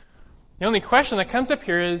it. The only question that comes up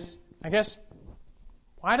here is, I guess,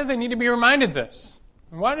 why do they need to be reminded this?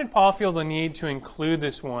 And why did Paul feel the need to include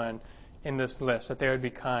this one in this list, that they would be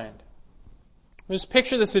kind? Just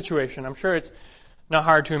picture the situation. I'm sure it's not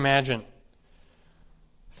hard to imagine.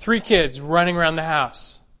 3 kids running around the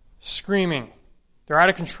house, screaming. They're out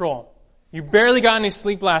of control. You barely got any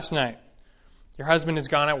sleep last night. Your husband is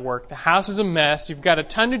gone at work. The house is a mess. You've got a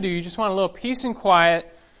ton to do. You just want a little peace and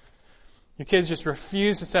quiet. Your kids just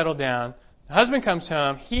refuse to settle down. The husband comes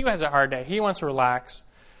home. He has a hard day. He wants to relax.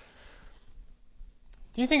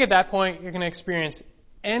 Do you think at that point you're going to experience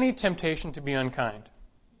any temptation to be unkind?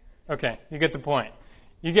 Okay, you get the point.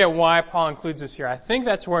 You get why Paul includes this here. I think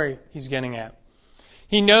that's where he's getting at.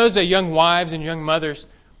 He knows that young wives and young mothers,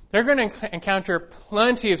 they're going to encounter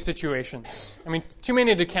plenty of situations. I mean, too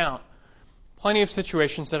many to count. Plenty of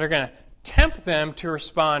situations that are going to tempt them to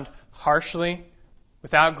respond harshly,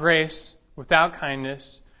 without grace, without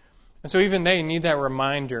kindness. And so even they need that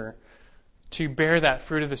reminder to bear that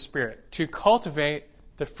fruit of the Spirit, to cultivate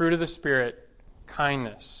the fruit of the Spirit,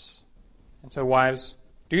 kindness. And so wives,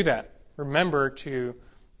 do that. Remember to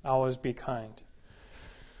always be kind.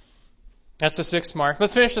 That's the 6th mark.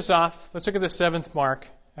 Let's finish this off. Let's look at the 7th mark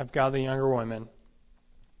of godly younger women.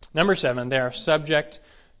 Number 7, they are subject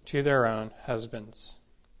to their own husbands.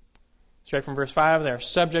 Straight from verse 5, they are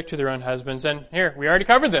subject to their own husbands. And here, we already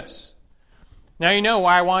covered this. Now you know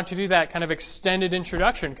why I want to do that kind of extended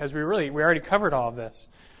introduction, because we already covered all of this.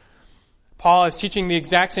 Paul is teaching the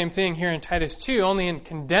exact same thing here in Titus 2, only in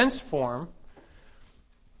condensed form.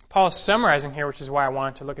 Paul is summarizing here, which is why I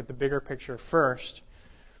wanted to look at the bigger picture first.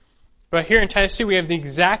 But here in Titus 2, we have the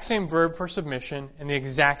exact same verb for submission and the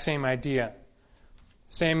exact same idea.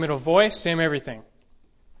 Same middle voice, same everything.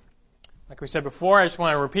 Like we said before, I just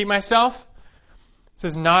want to repeat myself. This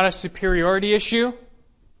is not a superiority issue.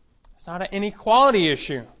 It's not an inequality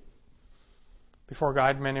issue. Before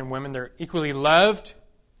God, men and women, they're equally loved,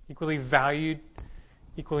 equally valued,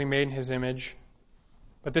 equally made in His image.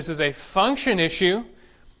 But this is a function issue,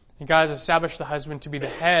 and God has established the husband to be the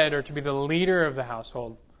head or to be the leader of the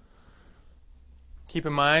household. Keep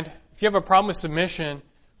in mind, if you have a problem with submission,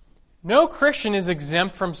 no Christian is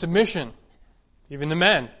exempt from submission. Even the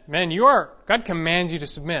men. Men, God commands you to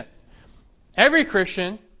submit. Every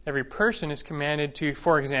Christian, every person is commanded to,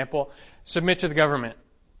 for example, submit to the government.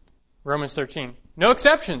 Romans 13. No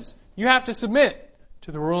exceptions. You have to submit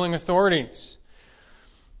to the ruling authorities.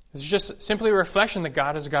 This is just simply a reflection that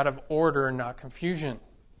God is a God of order and not confusion.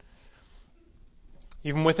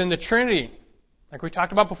 Even within the Trinity, like we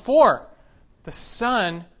talked about before, the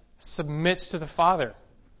Son submits to the Father.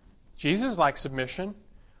 Jesus liked submission.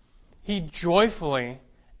 He joyfully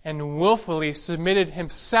and willfully submitted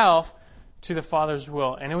himself to the Father's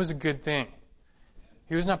will, and it was a good thing.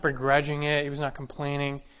 He was not begrudging it. He was not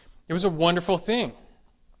complaining. It was a wonderful thing.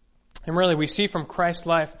 And really, we see from Christ's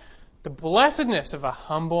life the blessedness of a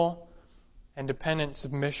humble and dependent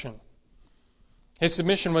submission. His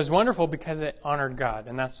submission was wonderful because it honored God,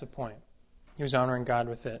 and that's the point. He was honoring God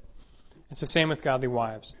with it. It's the same with godly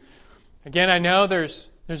wives. Again, I know there's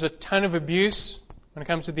a ton of abuse when it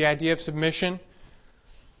comes to the idea of submission.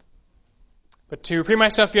 But to repeat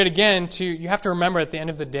myself yet again, you have to remember at the end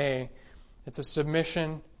of the day, it's a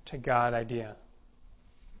submission to God idea.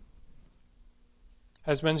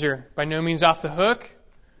 Husbands, you're by no means off the hook.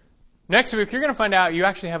 Next week, you're going to find out you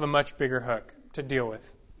actually have a much bigger hook to deal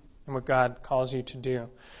with and what God calls you to do.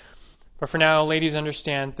 But for now, ladies,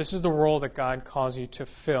 understand this is the role that God calls you to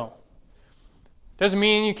fill. Doesn't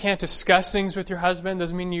mean you can't discuss things with your husband.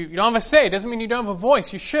 Doesn't mean you don't have a say. Doesn't mean you don't have a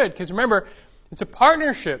voice. You should, because remember, it's a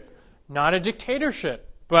partnership, not a dictatorship.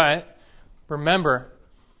 But remember,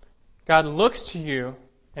 God looks to you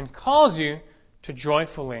and calls you to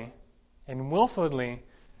joyfully and willfully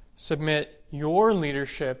submit your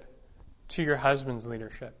leadership to your husband's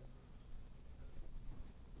leadership.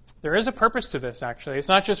 There is a purpose to this, actually. It's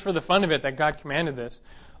not just for the fun of it that God commanded this.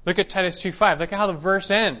 Look at Titus 2:5. Look at how the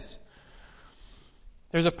verse ends.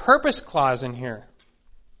 There's a purpose clause in here.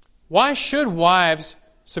 Why should wives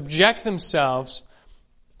subject themselves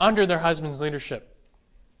under their husband's leadership?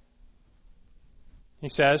 He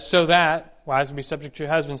says, so that, wives will be subject to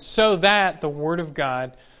your husbands, so that the word of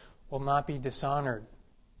God will not be dishonored.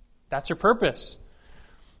 That's her purpose.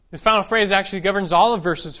 This final phrase actually governs all of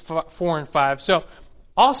verses 4 and 5. So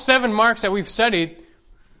all 7 marks that we've studied,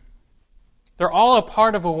 they're all a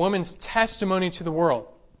part of a woman's testimony to the world.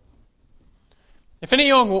 If any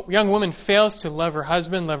young woman fails to love her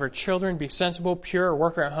husband, love her children, be sensible, pure,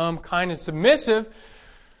 work at home, kind, and submissive,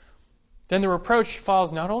 then the reproach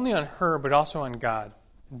falls not only on her, but also on God.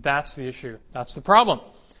 That's the issue. That's the problem.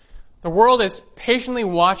 The world is patiently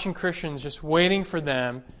watching Christians, just waiting for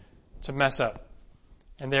them to mess up.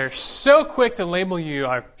 And they're so quick to label you,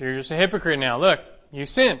 you're just a hypocrite now. Look, you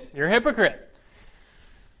sin. You're a hypocrite.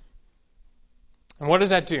 And what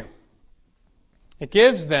does that do? It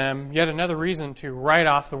gives them yet another reason to write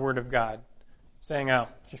off the Word of God, saying, oh,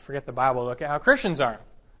 just forget the Bible. Look at how Christians are.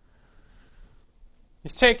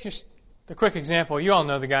 Let's take just the quick example. You all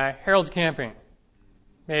know the guy, Harold Camping.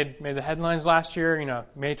 Made the headlines last year,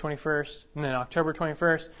 May 21st, and then October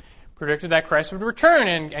 21st. Predicted that Christ would return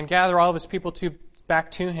and gather all of his people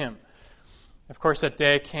back to him. Of course, that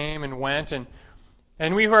day came and went,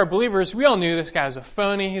 and we who are believers, we all knew this guy was a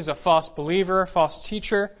phony. He's a false believer, a false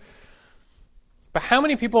teacher. But how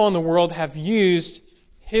many people in the world have used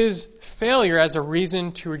his failure as a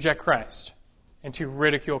reason to reject Christ and to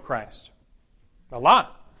ridicule Christ? A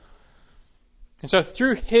lot. And so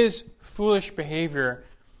through his foolish behavior,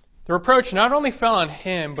 the reproach not only fell on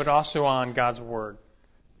him, but also on God's Word.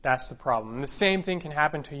 That's the problem. And the same thing can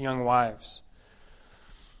happen to young wives.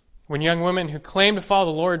 When young women who claim to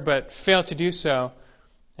follow the Lord but fail to do so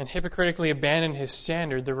and hypocritically abandon His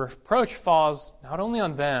standard, the reproach falls not only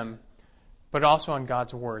on them, but also on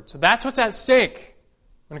God's Word. So that's what's at stake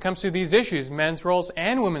when it comes to these issues, men's roles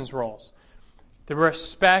and women's roles. The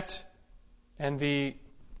respect and the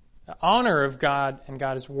honor of God and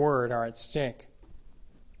God's Word are at stake.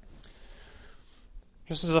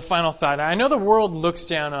 Just as a final thought, I know the world looks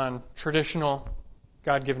down on traditional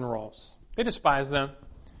God-given roles. They despise them.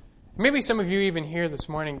 Maybe some of you even here this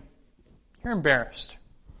morning, you're embarrassed.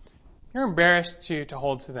 You're embarrassed to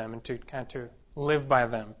hold to them and to live by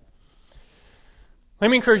them. Let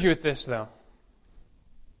me encourage you with this, though.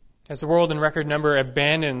 As the world in record number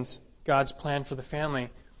abandons God's plan for the family,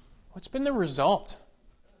 what's been the result?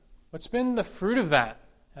 What's been the fruit of that?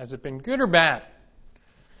 Has it been good or bad?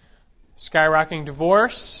 Skyrocketing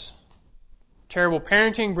divorce, terrible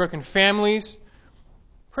parenting, broken families.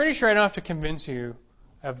 Pretty sure I don't have to convince you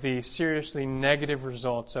of the seriously negative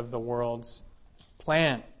results of the world's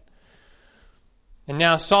plan. And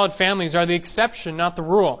now solid families are the exception, not the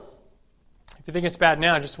rule. If you think it's bad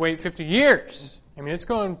now, just wait 50 years. I mean, it's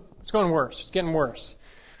going worse. It's getting worse.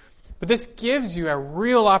 But this gives you a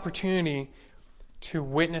real opportunity to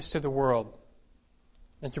witness to the world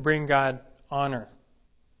and to bring God honor.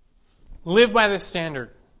 Live by this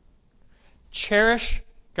standard. Cherish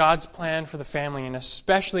God's plan for the family, and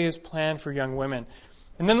especially His plan for young women.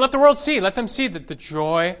 And then let the world see. Let them see that the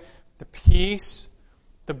joy, the peace,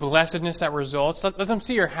 the blessedness that results. Let them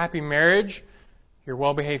see your happy marriage, your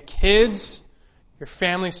well-behaved kids, your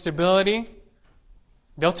family stability.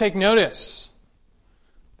 They'll take notice.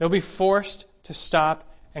 They'll be forced to stop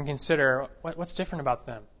and consider what's different about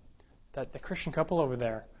them. That the Christian couple over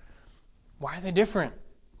there, why are they different?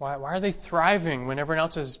 Why are they thriving when everyone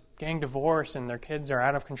else is getting divorced and their kids are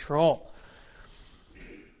out of control?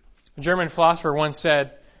 A German philosopher once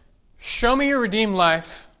said, "Show me your redeemed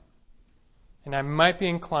life, and I might be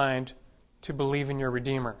inclined to believe in your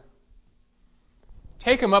Redeemer."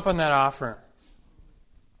 Take him up on that offer.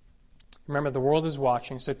 Remember, the world is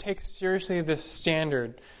watching, so take seriously this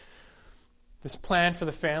standard, this plan for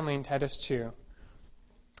the family in Titus 2,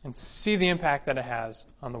 and see the impact that it has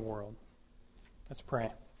on the world. Let's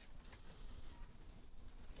pray.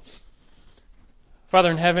 Father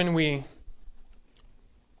in heaven, we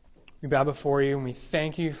bow before you and we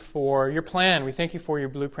thank you for your plan. We thank you for your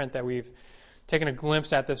blueprint that we've taken a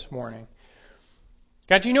glimpse at this morning.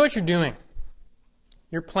 God, you know what you're doing.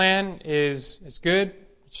 Your plan is good,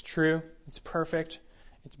 it's true, it's perfect.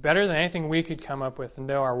 It's better than anything we could come up with, and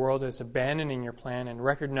though our world is abandoning your plan in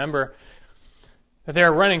record number, that they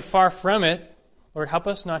are running far from it, Lord, help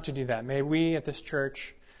us not to do that. May we at this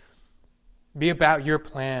church be about your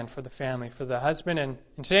plan for the family, for the husband, and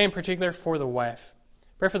today in particular for the wife.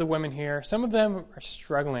 Pray for the women here. Some of them are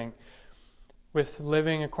struggling with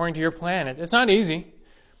living according to your plan. It's not easy.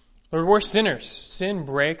 Lord, we're sinners. Sin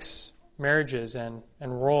breaks marriages and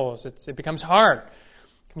roles. It becomes hard.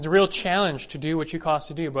 It becomes a real challenge to do what you call us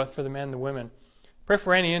to do, both for the men and the women. Pray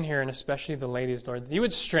for any in here, and especially the ladies, Lord, that you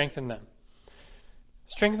would strengthen them.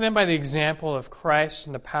 Strengthen them by the example of Christ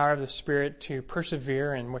and the power of the Spirit to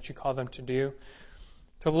persevere in what you call them to do.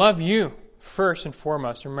 To love you first and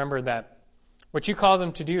foremost. Remember that what you call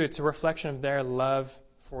them to do, it's a reflection of their love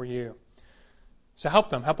for you. So help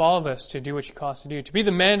them, help all of us to do what you call us to do, to be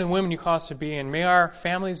the men and women you call us to be, and may our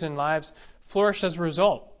families and lives flourish as a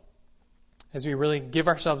result, as we really give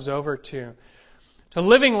ourselves over to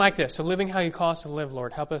living like this, to living how you call us to live,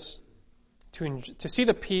 Lord. Help us to see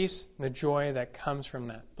the peace and the joy that comes from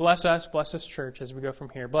that. Bless us, bless this church as we go from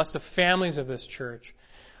here. Bless the families of this church.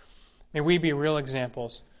 May we be real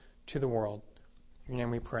examples to the world. In your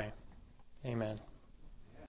name we pray. Amen.